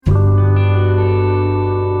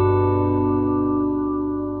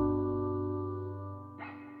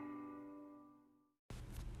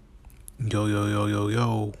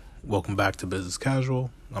Welcome back to Business Casual.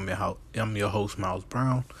 I'm your host, Miles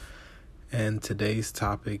Brown, and today's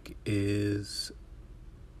topic is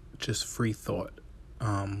just free thought.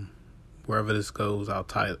 Wherever this goes, I'll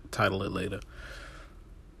title it later.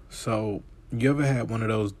 So, you ever had one of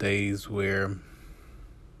those days where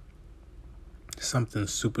something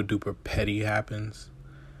super duper petty happens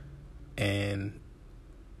and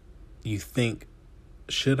you think,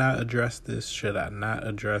 should I address this? Should I not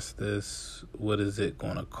address this? What is it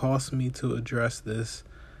going to cost me to address this?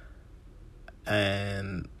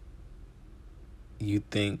 And you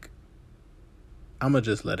think, I'm going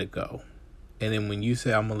to just let it go. And then when you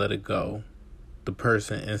say I'm going to let it go, the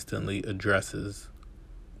person instantly addresses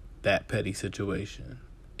that petty situation.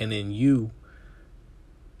 And then you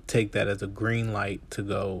take that as a green light to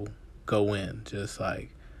go in. Just like,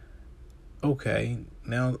 okay,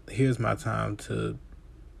 now here's my time to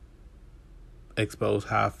expose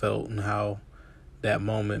how I felt and how that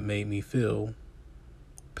moment made me feel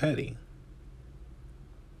petty.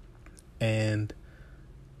 And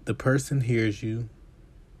the person hears you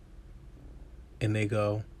and they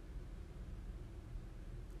go,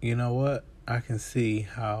 you know what? I can see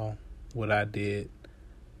how what I did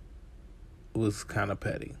was kind of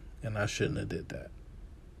petty and I shouldn't have did that.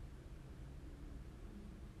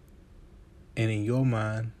 And in your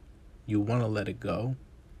mind, you want to let it go.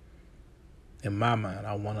 In my mind,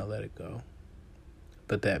 I want to let it go.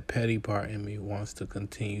 But that petty part in me wants to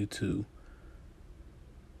continue to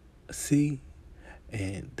see,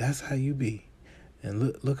 and that's how you be.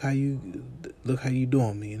 And look how you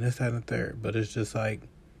doing me, and this, that, and the third. But it's just like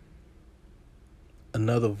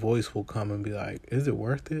another voice will come and be like, is it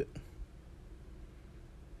worth it?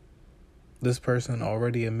 This person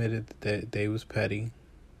already admitted that they was petty.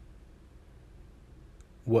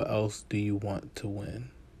 What else do you want to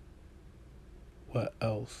win? What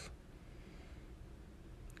else?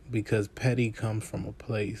 Because petty comes from a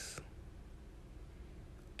place,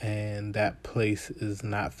 and that place is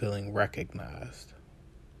not feeling recognized.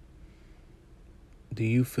 Do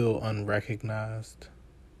you feel unrecognized?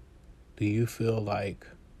 Do you feel like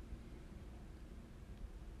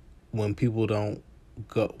when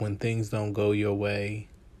things don't go your way,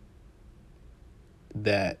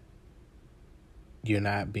 that you're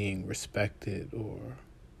not being respected or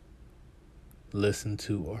listened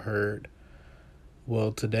to or heard?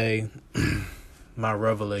 Well, today, my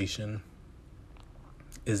revelation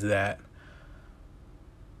is that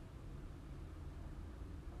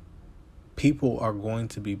people are going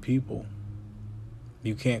to be people.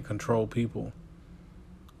 You can't control people.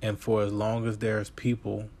 And for as long as there's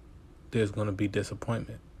people, there's going to be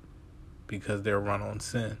disappointment because they're run on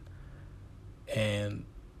sin. And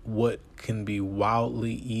what can be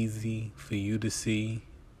wildly easy for you to see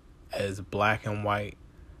as black and white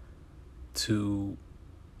to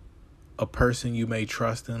a person you may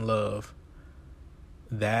trust and love,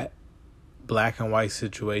 that black and white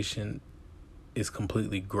situation is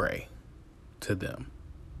completely gray to them.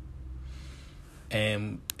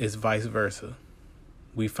 And it's vice versa.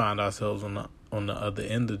 We find ourselves on the other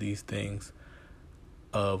end of these things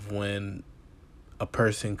of when a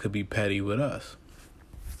person could be petty with us.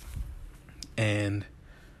 And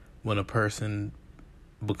when a person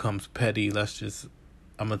becomes petty,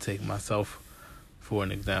 I'm going to take myself for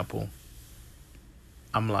an example.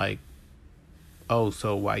 I'm like, oh,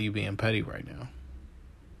 so why you being petty right now?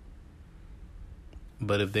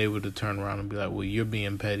 But if they were to turn around and be like, well, you're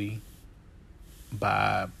being petty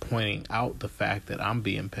by pointing out the fact that I'm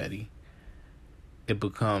being petty, it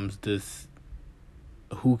becomes this,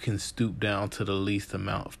 who can stoop down to the least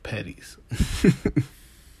amount of petties?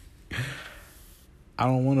 I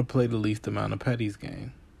don't want to play the least amount of petties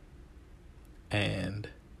game. And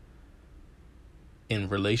in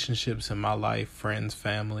relationships in my life, friends,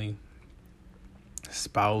 family,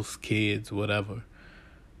 spouse, kids, whatever,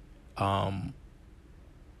 I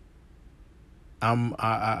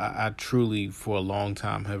truly for a long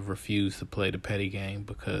time have refused to play the petty game,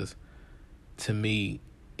 because to me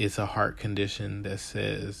it's a heart condition that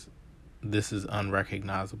says this is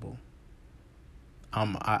unrecognizable.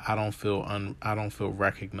 I don't feel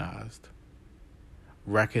recognized.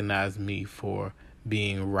 Recognize me for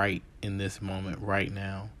being right in this moment right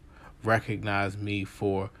now. Recognize me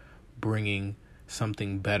for bringing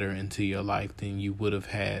something better into your life than you would have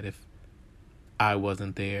had if I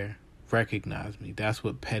wasn't there. Recognize me. That's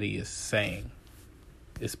what petty is saying.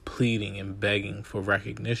 It's pleading and begging for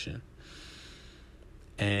recognition.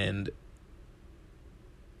 And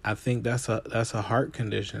I think that's a heart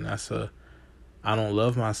condition. I don't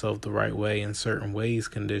love myself the right way in certain ways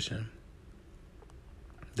condition.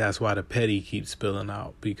 That's why the petty keeps spilling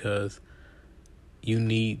out, because you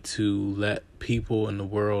need to let people in the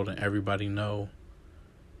world and everybody know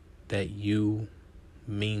that you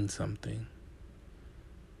mean something.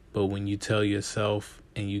 But when you tell yourself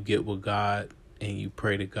and you get with God and you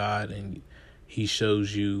pray to God and he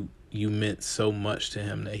shows you meant so much to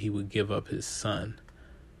him that he would give up his son,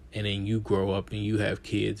 and then you grow up and you have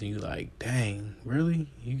kids and you like, dang, really?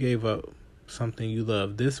 You gave up something you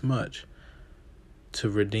love this much to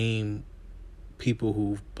redeem people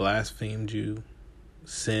who've blasphemed you,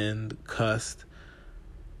 sinned, cussed,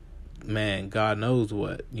 man, God knows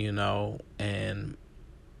what, and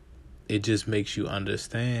it just makes you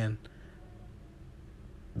understand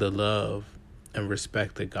the love and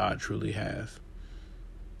respect that God truly has.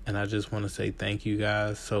 And I just want to say thank you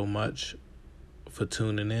guys so much for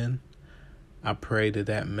tuning in. I pray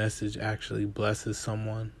that message actually blesses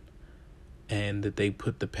someone and that they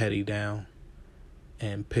put the petty down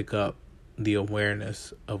and pick up the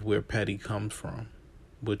awareness of where petty comes from,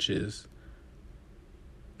 which is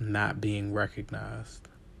not being recognized.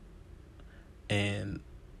 And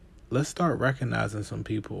let's start recognizing some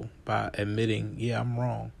people by admitting, yeah, I'm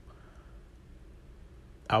wrong.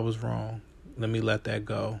 I was wrong. Let me let that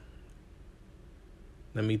go.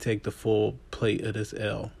 Let me take the full plate of this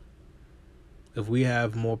L. If we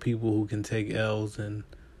have more people who can take L's and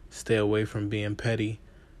stay away from being petty,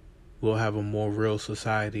 we'll have a more real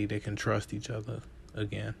society that can trust each other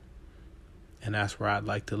again. And that's where I'd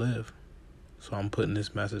like to live. So I'm putting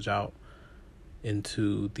this message out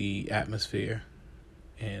into the atmosphere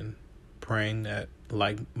and praying that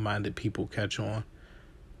like-minded people catch on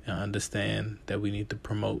and understand that we need to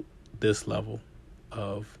promote this level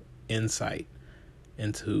of insight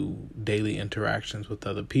into daily interactions with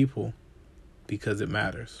other people because it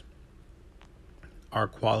matters. Our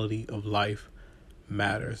quality of life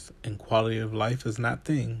matters, and quality of life is not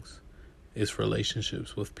things, it's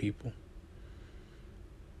relationships with people.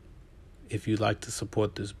 If you'd like to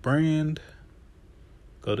support this brand,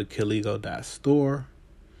 go to killego.store,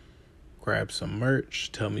 grab some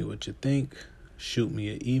merch, tell me what you think, shoot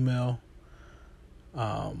me an email.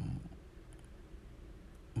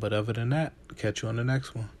 But other than that, catch you on the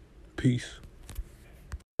next one. Peace.